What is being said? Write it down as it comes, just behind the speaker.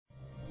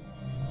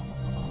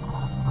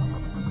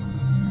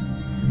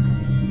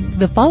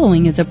The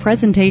following is a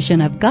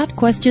presentation of Got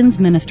Questions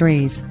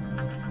Ministries.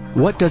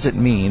 What does it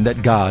mean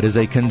that God is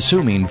a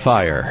consuming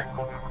fire?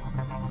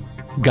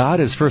 God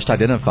is first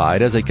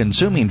identified as a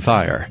consuming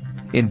fire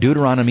in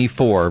Deuteronomy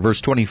 4, verse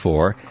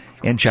 24,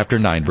 and chapter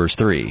 9, verse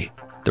 3.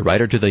 The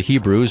writer to the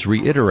Hebrews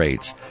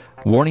reiterates,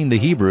 warning the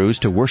Hebrews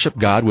to worship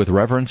God with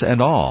reverence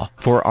and awe,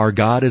 for our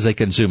God is a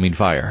consuming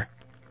fire.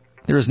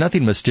 There is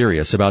nothing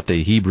mysterious about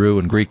the Hebrew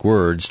and Greek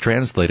words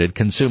translated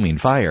consuming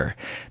fire.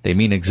 They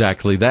mean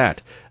exactly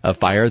that, a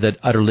fire that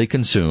utterly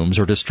consumes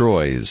or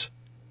destroys.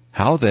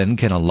 How then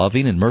can a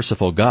loving and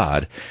merciful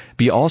God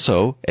be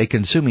also a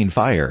consuming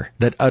fire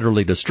that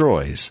utterly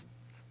destroys?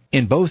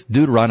 In both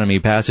Deuteronomy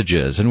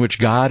passages in which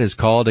God is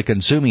called a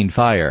consuming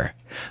fire,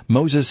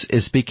 Moses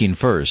is speaking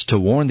first to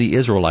warn the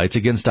Israelites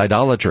against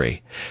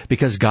idolatry,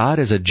 because God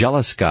is a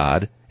jealous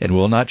God and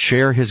will not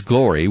share His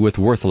glory with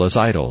worthless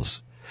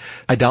idols.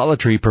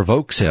 Idolatry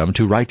provokes Him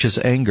to righteous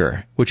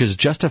anger, which is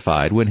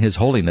justified when His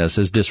holiness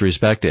is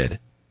disrespected.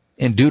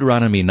 In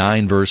Deuteronomy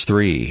 9, verse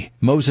 3,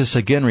 Moses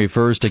again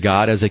refers to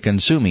God as a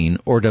consuming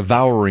or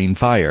devouring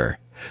fire,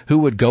 who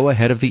would go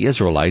ahead of the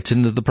Israelites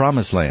into the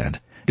Promised Land,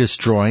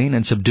 destroying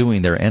and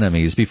subduing their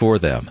enemies before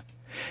them.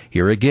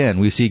 Here again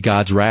we see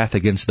God's wrath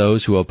against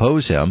those who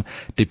oppose Him,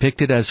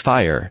 depicted as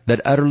fire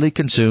that utterly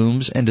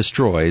consumes and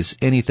destroys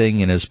anything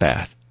in His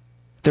path.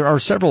 There are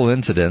several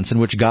incidents in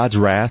which God's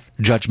wrath,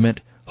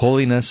 judgment,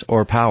 holiness,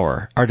 or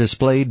power are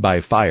displayed by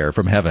fire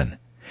from heaven.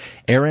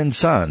 Aaron's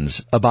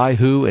sons,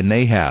 Abihu and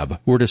Nadab,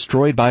 were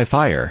destroyed by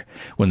fire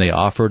when they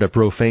offered a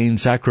profane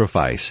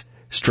sacrifice,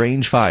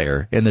 strange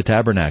fire, in the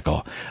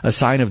tabernacle, a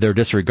sign of their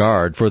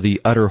disregard for the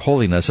utter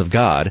holiness of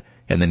God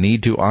and the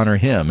need to honor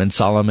Him in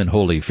solemn and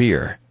holy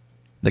fear.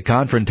 The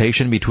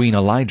confrontation between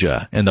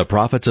Elijah and the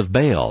prophets of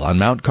Baal on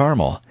Mount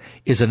Carmel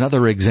is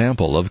another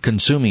example of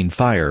consuming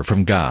fire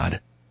from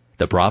God.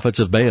 The prophets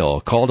of Baal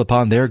called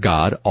upon their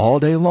God all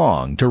day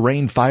long to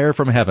rain fire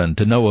from heaven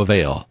to no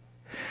avail.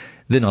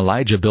 Then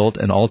Elijah built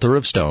an altar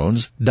of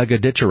stones, dug a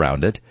ditch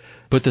around it,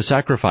 put the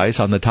sacrifice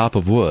on the top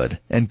of wood,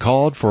 and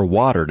called for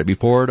water to be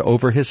poured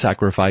over his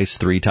sacrifice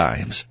 3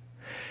 times.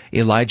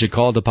 Elijah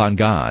called upon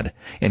God,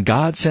 and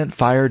God sent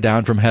fire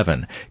down from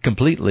heaven,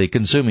 completely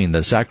consuming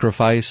the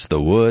sacrifice,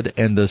 the wood,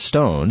 and the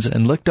stones,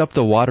 and licked up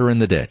the water in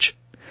the ditch.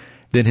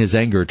 Then his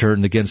anger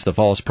turned against the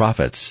false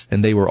prophets,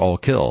 and they were all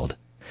killed.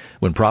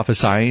 When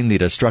prophesying the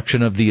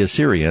destruction of the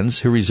Assyrians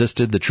who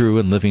resisted the true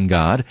and living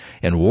God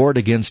and warred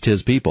against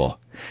His people,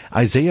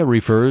 Isaiah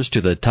refers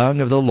to the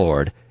tongue of the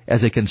Lord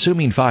as a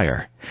consuming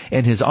fire,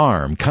 and His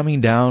arm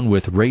coming down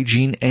with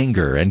raging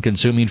anger and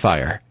consuming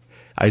fire.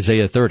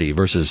 Isaiah 30,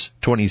 verses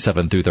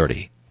 27 through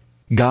 30.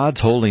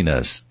 God's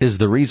holiness is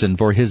the reason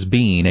for His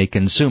being a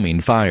consuming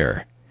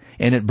fire,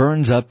 and it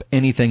burns up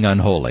anything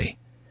unholy.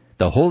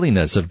 The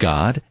holiness of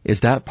God is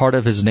that part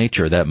of His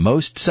nature that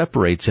most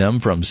separates Him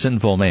from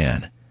sinful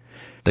man.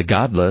 The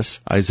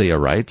godless, Isaiah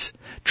writes,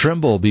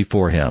 tremble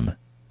before Him.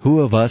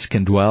 Who of us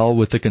can dwell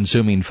with the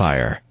consuming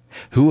fire?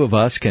 Who of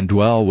us can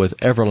dwell with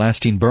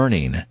everlasting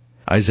burning?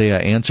 Isaiah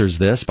answers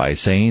this by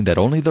saying that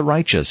only the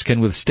righteous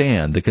can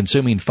withstand the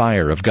consuming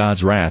fire of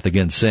God's wrath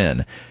against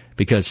sin,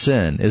 because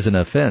sin is an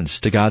offense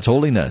to God's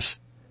holiness.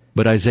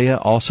 But Isaiah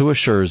also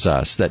assures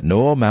us that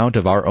no amount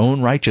of our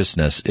own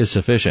righteousness is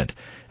sufficient,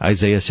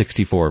 Isaiah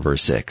 64,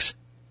 verse 6.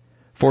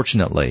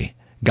 Fortunately,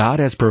 God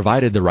has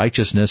provided the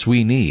righteousness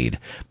we need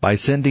by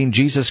sending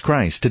Jesus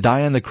Christ to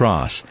die on the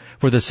cross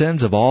for the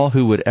sins of all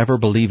who would ever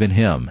believe in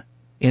Him.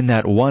 In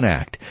that one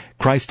act,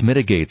 Christ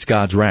mitigates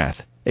God's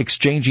wrath,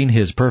 exchanging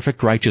His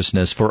perfect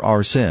righteousness for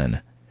our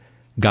sin.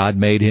 God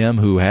made Him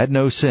who had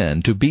no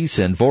sin to be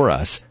sin for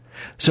us,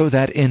 so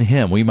that in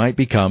Him we might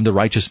become the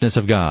righteousness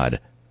of God.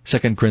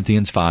 2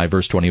 Corinthians 5,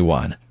 verse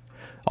 21.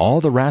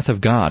 All the wrath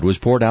of God was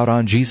poured out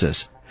on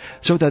Jesus,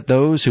 so that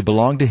those who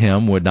belong to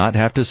Him would not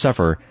have to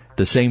suffer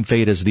the same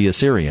fate as the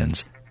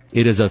Assyrians.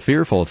 It is a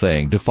fearful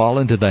thing to fall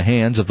into the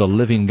hands of the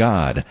living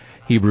God,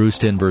 Hebrews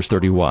 10, verse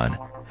 31.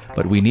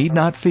 But we need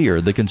not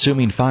fear the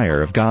consuming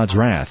fire of God's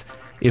wrath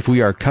if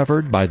we are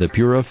covered by the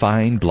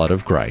purifying blood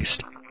of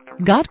Christ.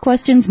 God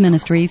Questions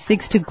Ministries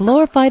seeks to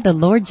glorify the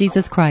Lord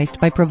Jesus Christ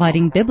by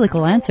providing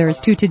biblical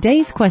answers to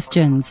today's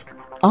questions.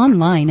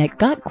 Online at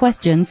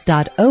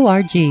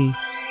GotQuestions.org.